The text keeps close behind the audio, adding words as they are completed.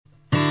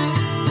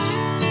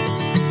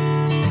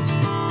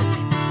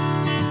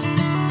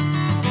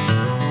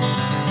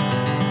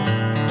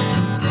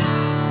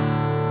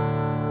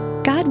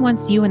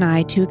wants you and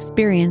I to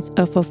experience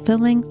a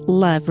fulfilling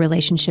love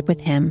relationship with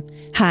Him.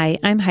 Hi,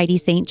 I'm Heidi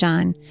St.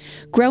 John.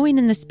 Growing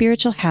in the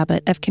spiritual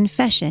habit of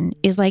confession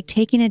is like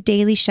taking a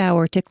daily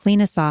shower to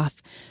clean us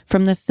off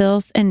from the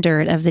filth and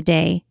dirt of the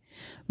day.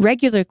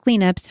 Regular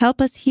cleanups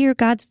help us hear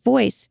God's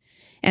voice,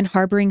 and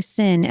harboring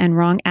sin and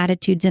wrong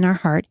attitudes in our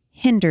heart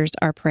hinders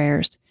our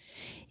prayers.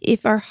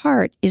 If our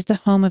heart is the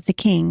home of the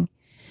King,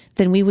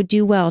 then we would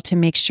do well to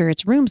make sure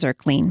its rooms are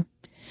clean.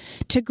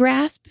 To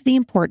grasp the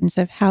importance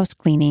of house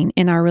cleaning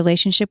in our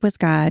relationship with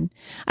God,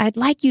 I'd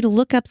like you to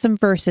look up some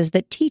verses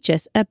that teach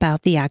us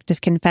about the act of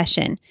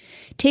confession.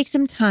 Take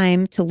some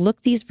time to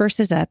look these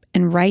verses up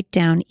and write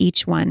down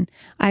each one.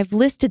 I've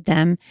listed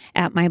them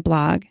at my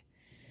blog.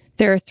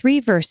 There are 3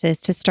 verses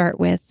to start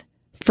with.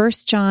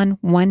 1 John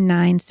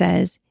 1:9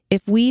 says,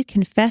 "If we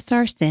confess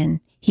our sin,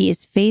 He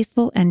is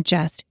faithful and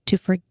just to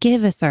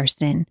forgive us our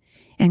sin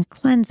and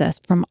cleanse us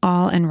from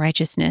all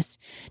unrighteousness."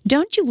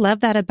 Don't you love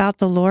that about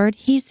the Lord?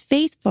 He's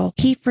faithful.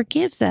 He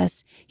forgives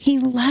us. He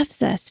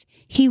loves us.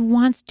 He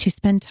wants to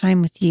spend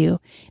time with you.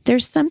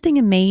 There's something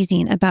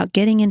amazing about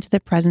getting into the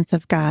presence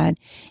of God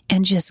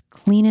and just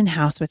cleaning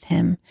house with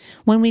Him.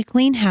 When we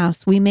clean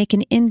house, we make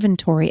an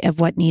inventory of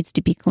what needs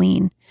to be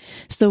clean.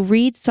 So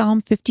read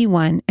Psalm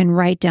 51 and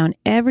write down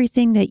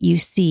everything that you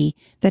see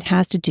that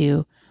has to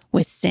do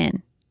with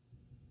sin.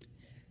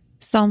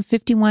 Psalm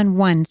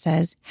 51:1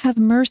 says, "Have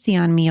mercy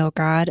on me, O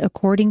God,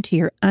 according to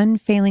your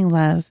unfailing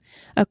love.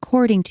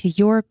 According to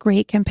your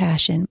great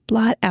compassion,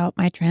 blot out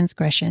my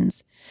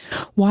transgressions.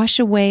 Wash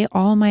away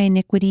all my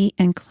iniquity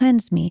and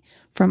cleanse me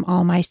from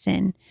all my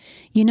sin."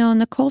 You know, in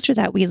the culture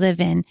that we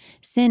live in,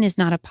 sin is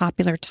not a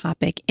popular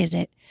topic, is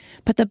it?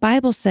 But the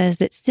Bible says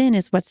that sin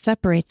is what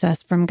separates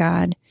us from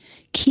God.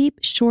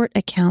 Keep short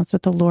accounts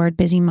with the Lord,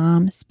 busy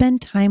mom.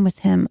 Spend time with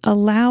Him.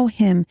 Allow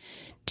Him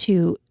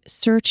to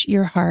search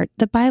your heart.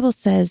 The Bible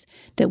says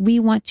that we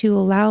want to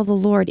allow the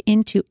Lord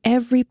into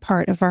every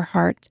part of our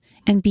heart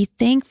and be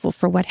thankful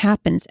for what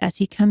happens as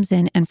He comes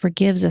in and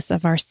forgives us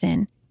of our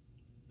sin.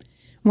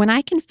 When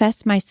I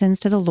confess my sins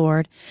to the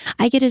Lord,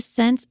 I get a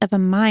sense of a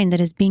mind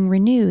that is being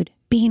renewed,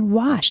 being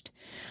washed.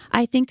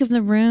 I think of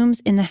the rooms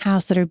in the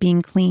house that are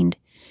being cleaned.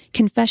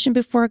 Confession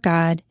before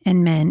God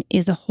and men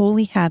is a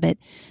holy habit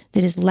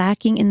that is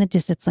lacking in the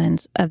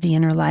disciplines of the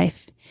inner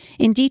life.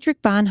 In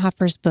Dietrich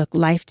Bonhoeffer's book,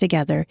 Life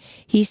Together,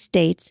 he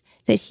states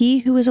that he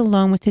who is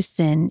alone with his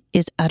sin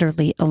is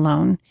utterly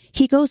alone.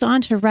 He goes on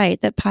to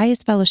write that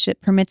pious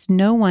fellowship permits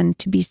no one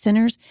to be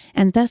sinners,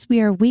 and thus we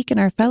are weak in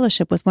our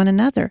fellowship with one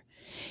another.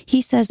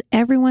 He says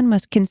everyone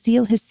must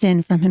conceal his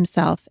sin from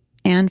himself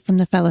and from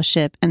the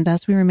fellowship, and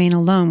thus we remain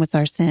alone with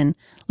our sin,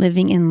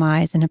 living in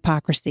lies and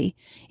hypocrisy.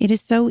 It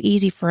is so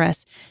easy for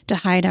us to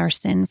hide our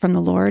sin from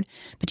the Lord,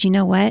 but you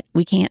know what?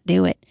 We can't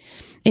do it.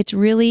 It's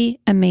really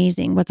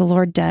amazing what the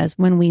Lord does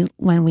when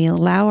we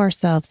allow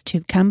ourselves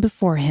to come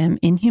before Him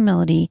in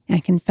humility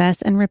and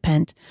confess and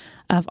repent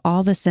of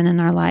all the sin in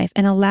our life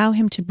and allow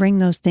Him to bring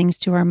those things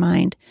to our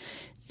mind.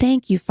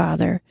 Thank you,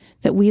 Father,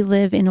 that we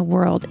live in a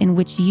world in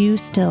which you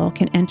still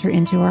can enter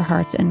into our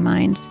hearts and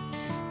minds.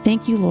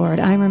 Thank you, Lord.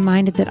 I'm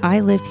reminded that I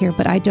live here,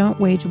 but I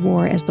don't wage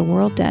war as the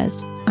world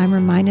does. I'm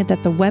reminded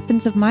that the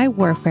weapons of my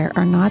warfare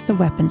are not the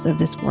weapons of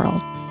this world.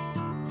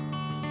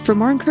 For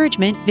more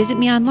encouragement, visit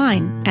me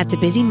online at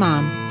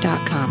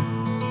thebusymom.com.